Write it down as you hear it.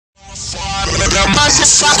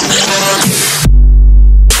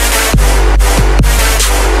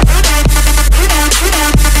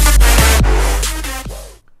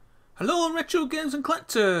Hello retro games and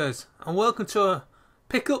collectors, and welcome to a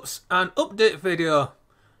pickups and update video.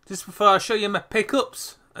 Just before I show you my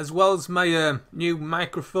pickups as well as my new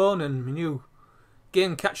microphone and my new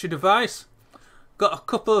game capture device, got a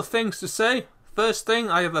couple of things to say. First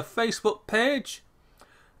thing, I have a Facebook page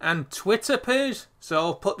and Twitter page, so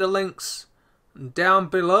I'll put the links down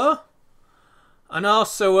below. And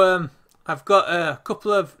also I've got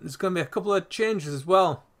there's going to be a couple of changes as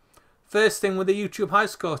well. First thing, with the YouTube High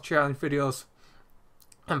Score Challenge videos,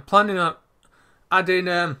 I'm planning on adding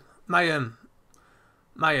what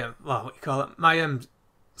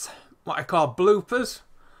I call bloopers,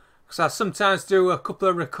 because I sometimes do a couple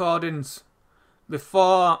of recordings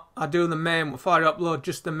before I upload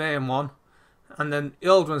just the main one, and then the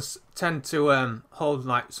old ones tend to hold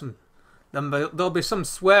like some. Then there'll be some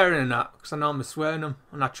swearing in that, because I normally swear in them,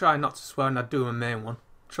 and I try not to swear when I do my main one.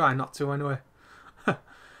 Try not to anyway.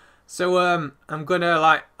 So I'm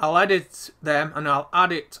gonna I'll edit them and I'll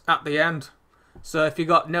add it at the end. So if you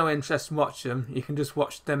got no interest in watching them, you can just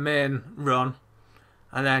watch the main run,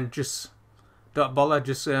 and then just don't bother.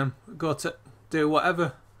 Just go to do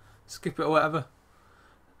whatever, skip it or whatever.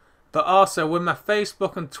 But also with my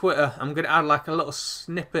Facebook and Twitter, I'm gonna add like a little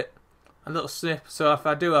snip. So if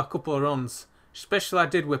I do a couple of runs, especially I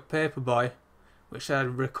did with Paperboy, which I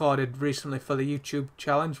recorded recently for the YouTube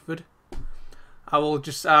challenge vid, I will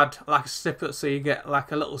just add like a snippet so you get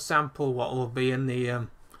like a little sample what will be in the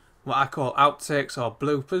what I call outtakes or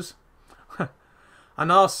bloopers.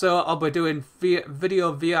 And also I'll be doing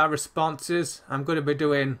video VR responses. I'm going to be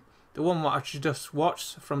doing the one what I just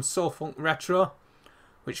watched from Soulfunk Retro,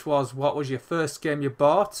 which was what was your first game you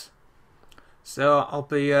bought. So I'll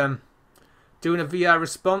be doing a VR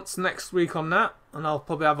response next week on that, and I'll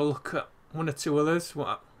probably have a look at one or two others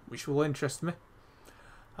which will interest me.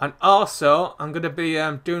 And also, I'm going to be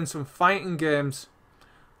doing some fighting games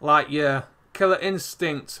like your Killer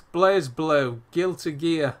Instinct, Blaze Blue, Guilty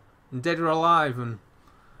Gear, and Dead or Alive, and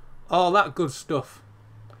all that good stuff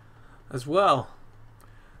as well.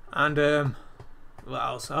 And what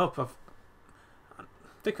else? I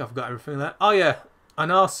think I've got everything there. Oh yeah,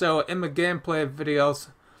 and also in my gameplay videos,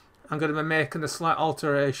 I'm going to be making a slight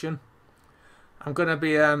alteration. I'm going to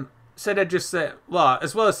be instead of just as well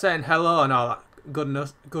as saying hello and all that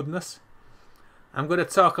goodness, I'm going to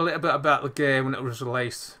talk a little bit about the game when it was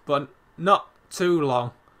released, but not too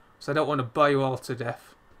long, so I don't want to bore you all to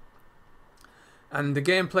death. And the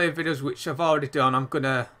gameplay videos which I've already done, I'm going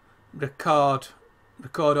to record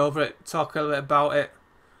over it, talk a little bit about it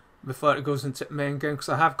before it goes into the main game, because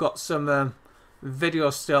I have got some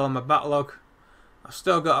videos still on my backlog. I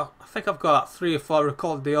think I've got 3 or 4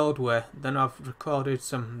 recorded the old way, then I've recorded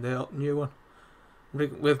the new one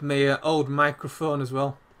with my old microphone as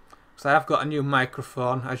well. So I have got a new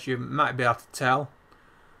microphone, as you might be able to tell,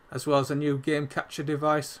 as well as a new game capture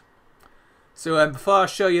device. So before I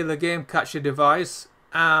show you the game capture device,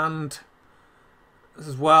 and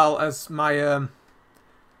as well as my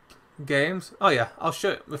games,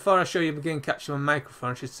 before I show you my game capture, my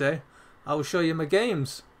microphone I should say, I will show you my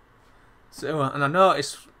games. So and I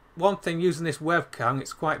noticed one thing, using this webcam,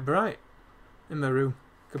 it's quite bright in my room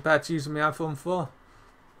compared to using my iPhone 4.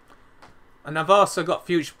 And I've also got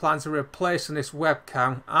future plans of replacing this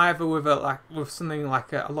webcam either with something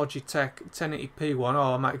like a Logitech 1080p one,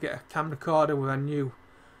 or I might get a camcorder with a new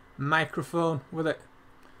microphone with it.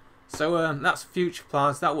 So that's future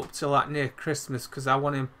plans. That up till like near Christmas, because I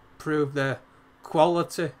want to improve the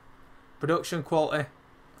production quality.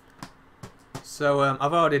 So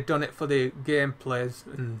I've already done it for the gameplays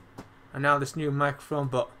and now this new microphone,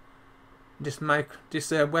 but this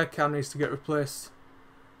webcam needs to get replaced.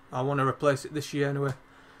 I want to replace it this year anyway.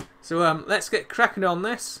 So let's get cracking on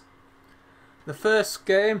this. The first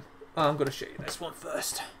game, I'm going to show you this one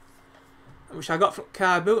first, which I got from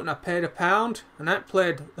Car Boot, and I paid £1. And I ain't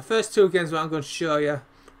played the first 2 games that I'm going to show you.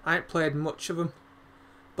 I ain't played much of them,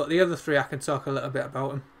 but the other 3 I can talk a little bit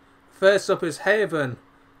about them. First up is Haven,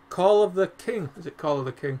 Call of the King. Is it Call of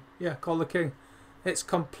the King? Yeah, Call of the King. It's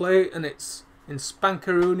complete and it's in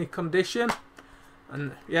spankaroony condition.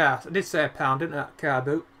 And yeah, I did say £1, didn't I, at Car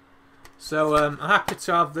Boot? So I'm happy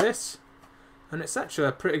to have this, and it's actually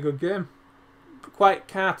a pretty good game, quite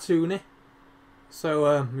cartoony.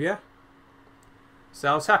 So yeah,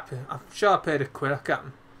 so I was happy. I'm sure I paid £1. I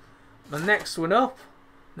can't. The next one up.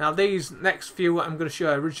 Now these next few I'm going to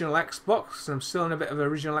show original Xbox, and I'm still in a bit of an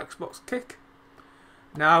original Xbox kick.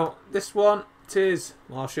 Now this one,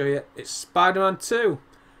 I'll show you. It's Spider-Man 2.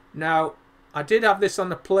 Now I did have this on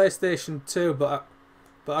the PlayStation 2, but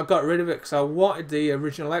but I got rid of it because I wanted the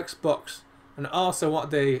original Xbox, and I also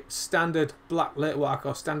wanted the standard black label, what I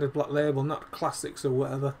call standard black label, not classics or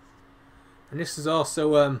whatever. And this is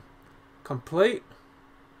also complete.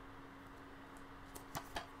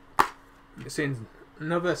 It's in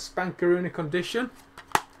another spankaroonie condition.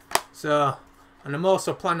 So, and I'm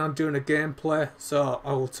also planning on doing a gameplay, so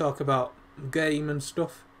I will talk about game and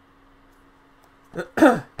stuff.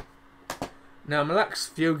 Now, my next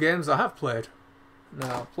few games I have played.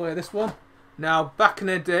 Now, I'll play this one. Now, back in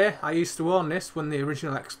the day, I used to own this when the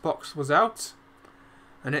original Xbox was out,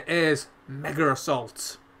 and it is Mega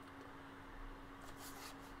Assault.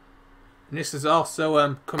 And this is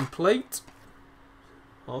also complete.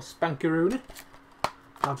 Or spankaroonie.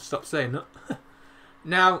 I've stopped saying that.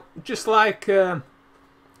 Now, just like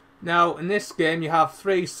now in this game, you have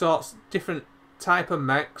three sorts, different type of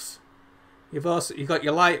mechs. You've got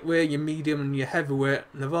your lightweight, your medium, and your heavyweight,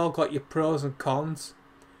 and they've all got your pros and cons.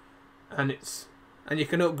 And you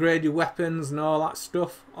can upgrade your weapons and all that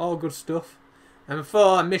stuff, all good stuff. And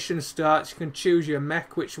before a mission starts, you can choose your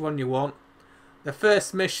mech, which one you want. The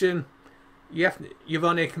first mission, you've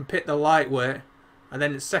only can pick the lightweight, and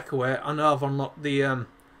then the second way, I know I've unlocked the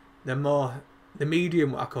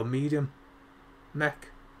medium, what I call medium mech,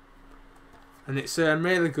 and it's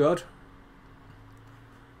really good.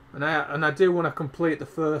 And I do want to complete the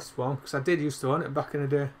first one because I did used to own it back in the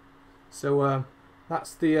day. So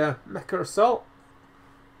that's the Mega Assault,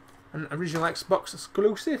 an original Xbox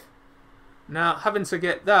exclusive. Now, having to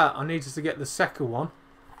get that, I needed to get the second one,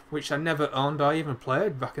 which I never owned or even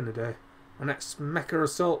played back in the day. And that's Mega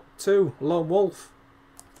Assault 2 Lone Wolf.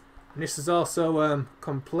 And this is also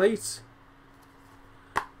complete.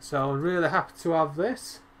 So I'm really happy to have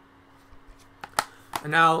this.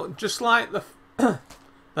 And now, just like the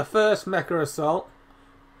the first Mega Assault,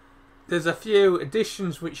 there's a few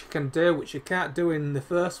additions which you can do which you can't do in the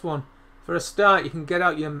first one. For a start, you can get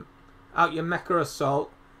out your Mega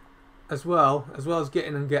Assault as well as get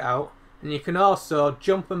in and get out, and you can also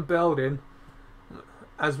jump and build in,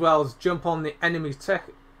 as well as jump on the enemy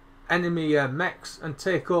mechs and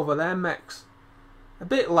take over their mechs. A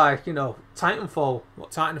bit like, you know, Titanfall,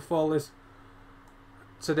 what Titanfall is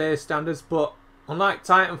today's standards, but unlike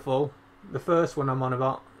Titanfall, the first one I'm on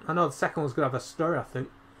about, I know the second one's going to have a story, I think.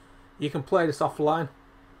 You can play this offline.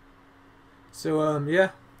 So,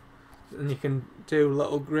 yeah. And you can do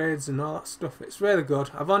little grades and all that stuff. It's really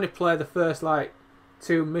good. I've only played the first, like,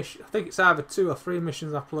 2 missions. I think it's either 2 or 3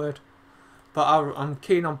 missions I've played. But I'm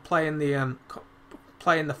keen on playing the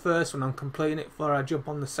first one and completing it before I jump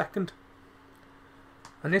on the second.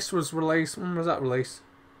 And this was released, when was that released?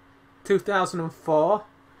 2004.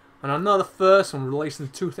 And I know the first one released in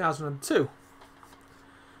 2002.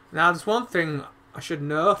 Now, there's one thing I should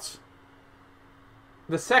note.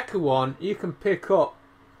 The second one you can pick up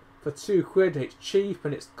for £2. It's cheap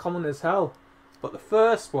and it's common as hell. But the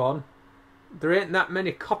first one, there ain't that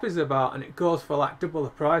many copies about, and it goes for like double the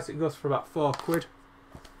price. It goes for about £4.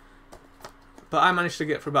 But I managed to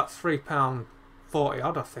get it for about £3.40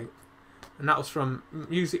 odd, I think. And that was from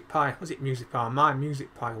Music Pie. Was it Music Pie? My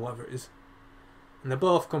Music Pie, whatever it is. And they're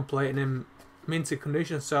both complete and in minty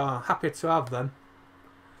condition, so I'm happy to have them.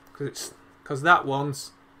 Because that one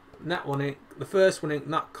ain't, the first one ain't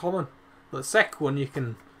that common, but the second one you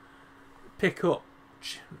can pick up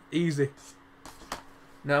easy.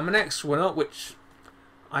 Now my next one up, which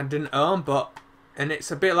I didn't own, and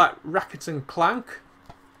it's a bit like Ratchet and Clank,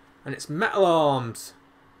 and it's Metal Arms,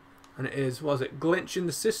 and it is, was it Glitch in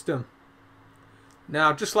the System.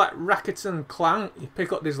 Now, just like Ratchet and Clank, you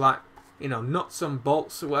pick up these, like, you know, nuts and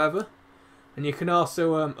bolts or whatever, and you can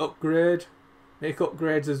also upgrade, make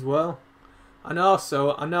upgrades as well. And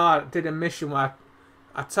also, I know I did a mission where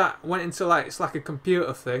I went into, like, it's like a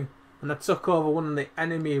computer thing, and I took over one of the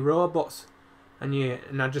enemy robots,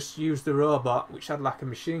 and I just used the robot, which had like a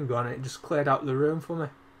machine gun, and it just cleared out the room for me.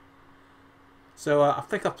 So I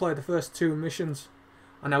think I played the first 2 missions,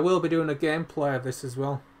 and I will be doing a gameplay of this as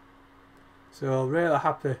well. So really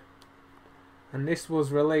happy. And this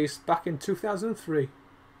was released back in 2003.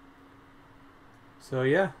 So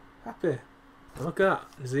yeah, happy. Look at that,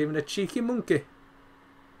 there's even a cheeky monkey.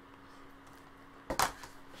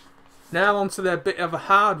 Now onto the bit of a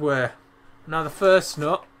hardware. Now the first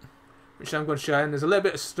nut, which I'm going to show you, and there's a little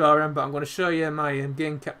bit of story, but I'm going to show you my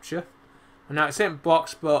game capture. And now it's in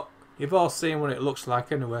box, but you've all seen what it looks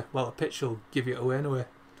like anyway. Well, the picture will give you it away anyway.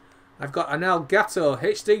 I've got an Elgato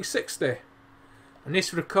HD60, and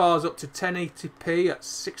this records up to 1080p at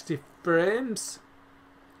 60 frames.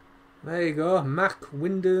 There you go, Mac,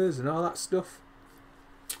 Windows and all that stuff.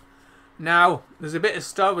 Now, there's a bit of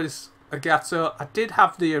story with this Elgato. I did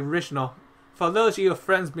have the original, for those of you who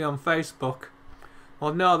friends me on Facebook,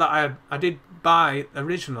 will know that I did buy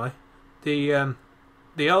originally the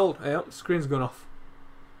old, oh, screen's gone off,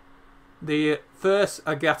 the first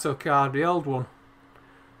Elgato card, the old one.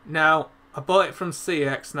 Now I bought it from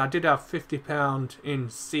CX and I did have £50 in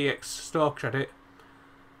CX store credit,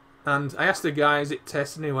 and I asked the guy, is it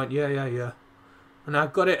tested, and he went yeah. And I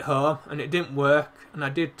got it home and it didn't work, and I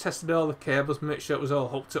did tested all the cables, make sure it was all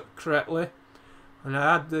hooked up correctly, and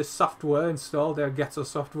I had the software installed, the Elgato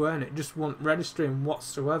software, and it just wasn't registering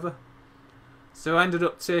whatsoever. So I ended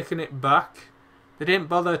up taking it back. They didn't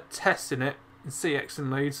bother testing it in CX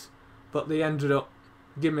and Leeds, but they ended up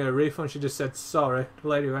giving me a refund. She just said sorry, the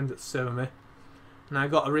lady who ended up suing me, and I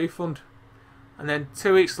got a refund. And then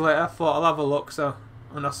 2 weeks later I thought I'll have a look,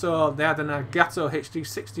 and I saw they had an Elgato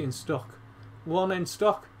HD60 in stock. One in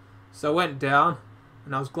stock. So I went down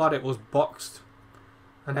and I was glad it was boxed,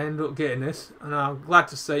 and I ended up getting this, and I'm glad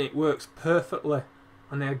to say it works perfectly,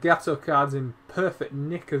 and the Elgato card's in perfect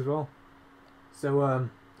nick as well. So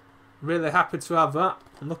really happy to have that.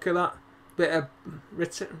 And look at that bit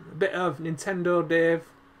of Nintendo Dave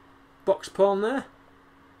box porn there.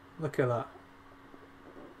 Look at that,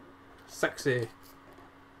 sexy.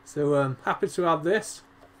 So happy to have this.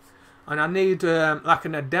 And I need like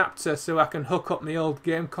an adapter so I can hook up my old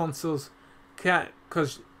game consoles,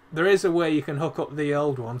 because there is a way you can hook up the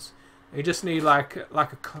old ones. You just need like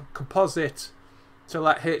a composite to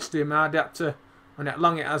like HDMI adapter, and as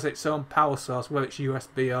long as it has its own power source, whether it's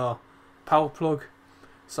USB or power plug.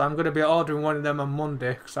 So I'm going to be ordering one of them on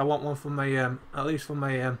Monday, because I want one for my at least for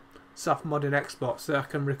my soft modded Xbox, so I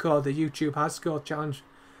can record the YouTube High Score Challenge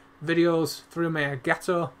videos through my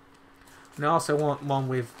Elgato. And I also want one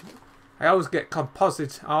with, I always get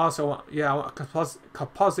composite. I want a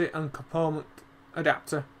composite and component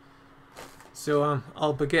adapter. So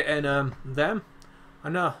I'll be getting them. I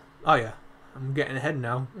know. Oh yeah, I'm getting ahead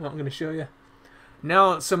now. What I'm going to show you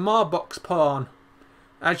now, some more box porn.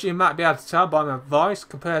 As you might be able to tell by my voice,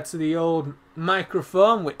 compared to the old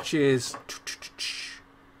microphone, which is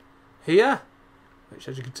here, which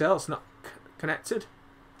as you can tell, it's not connected.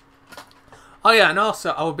 Oh yeah, and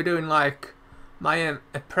also I will be doing like my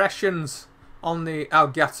impressions on the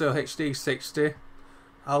Elgato HD60.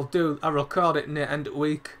 I'll record it in the end of the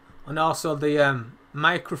week, and also the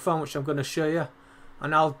microphone, which I'm going to show you,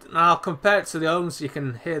 and I'll compare it to the old one so you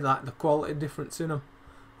can hear like the quality difference in them.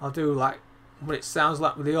 I'll do like what it sounds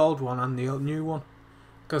like with the old one and the new one,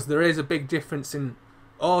 because there is a big difference in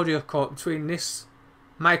audio quality between this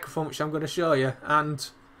microphone, which I'm going to show you, and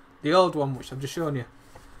the old one, which I've just shown you.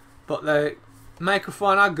 But the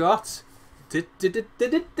microphone I got is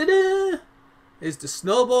the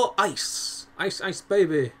Snowball Ice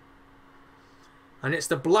baby, and it's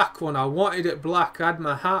the black one. I wanted it black. I had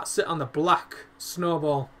my heart set on the black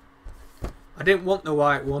Snowball. I didn't want the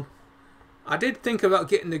white one. I did think about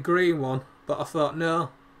getting the green one, but I thought no,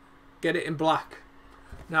 get it in black.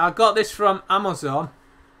 Now I got this from Amazon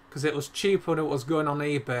because it was cheaper than it was going on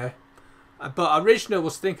eBay, but originally I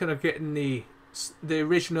was thinking of getting the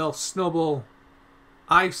original Snowball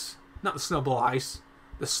Ice, not the Snowball Ice,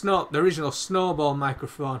 the original Snowball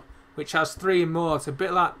microphone, which has 3 modes, a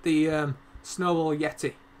bit like the Snowball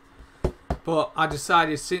Yeti. But I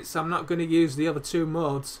decided, since I'm not going to use the other 2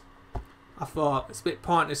 modes, I thought it's a bit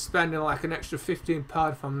pointless spending like an extra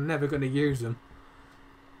 £15 if I'm never going to use them.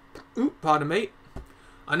 Ooh, pardon me.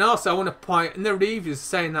 And also I want to point, in the reviews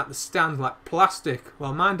saying that the stand's like plastic.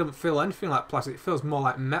 Well, mine doesn't feel anything like plastic, it feels more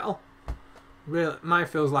like metal. Really, mine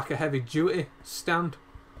feels like a heavy duty stand.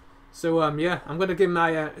 So yeah, I'm going to give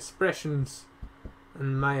my expressions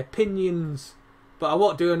and my opinions, but I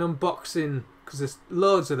won't do an unboxing because there's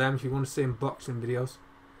loads of them if you want to see unboxing videos.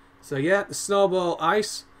 So yeah, the Snowball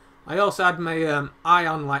Ice. I also had my eye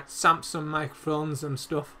on like Samsung microphones and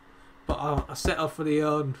stuff, but I settled for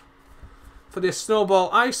the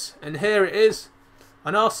Snowball Ice, and here it is.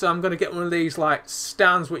 And also I'm going to get one of these like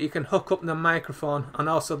stands where you can hook up the microphone, and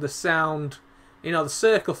also the sound, you know, the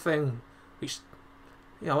circle thing, which,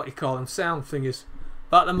 you know, what you call them, sound thingies.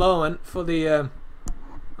 But at the moment, for the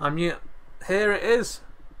here it is,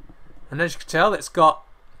 and as you can tell, it's got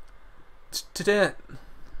today.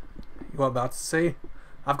 You're about to see,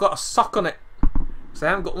 I've got a sock on it, because I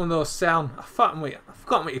haven't got one of those sound. I've forgotten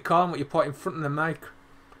what you call them, what you put in front of the mic.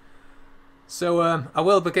 So I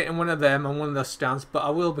will be getting one of them and one of those stands, but I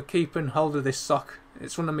will be keeping hold of this sock.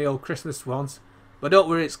 It's one of my old Christmas ones, but don't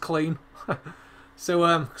worry, it's clean.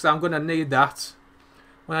 So because I'm going to need that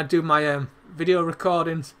when I do my video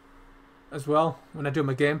recordings as well, when I do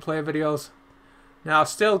my gameplay videos. Now I've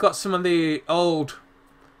still got some of the old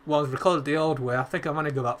ones recorded the old way. I think I've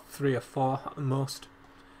only got about 3 or 4 at the most.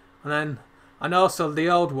 And then And also the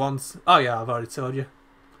old ones. Oh yeah, I've already told you.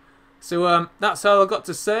 So that's all I've got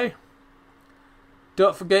to say.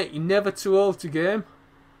 Don't forget, you're never too old to game.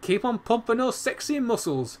 Keep on pumping those sexy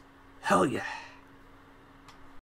muscles. Hell yeah.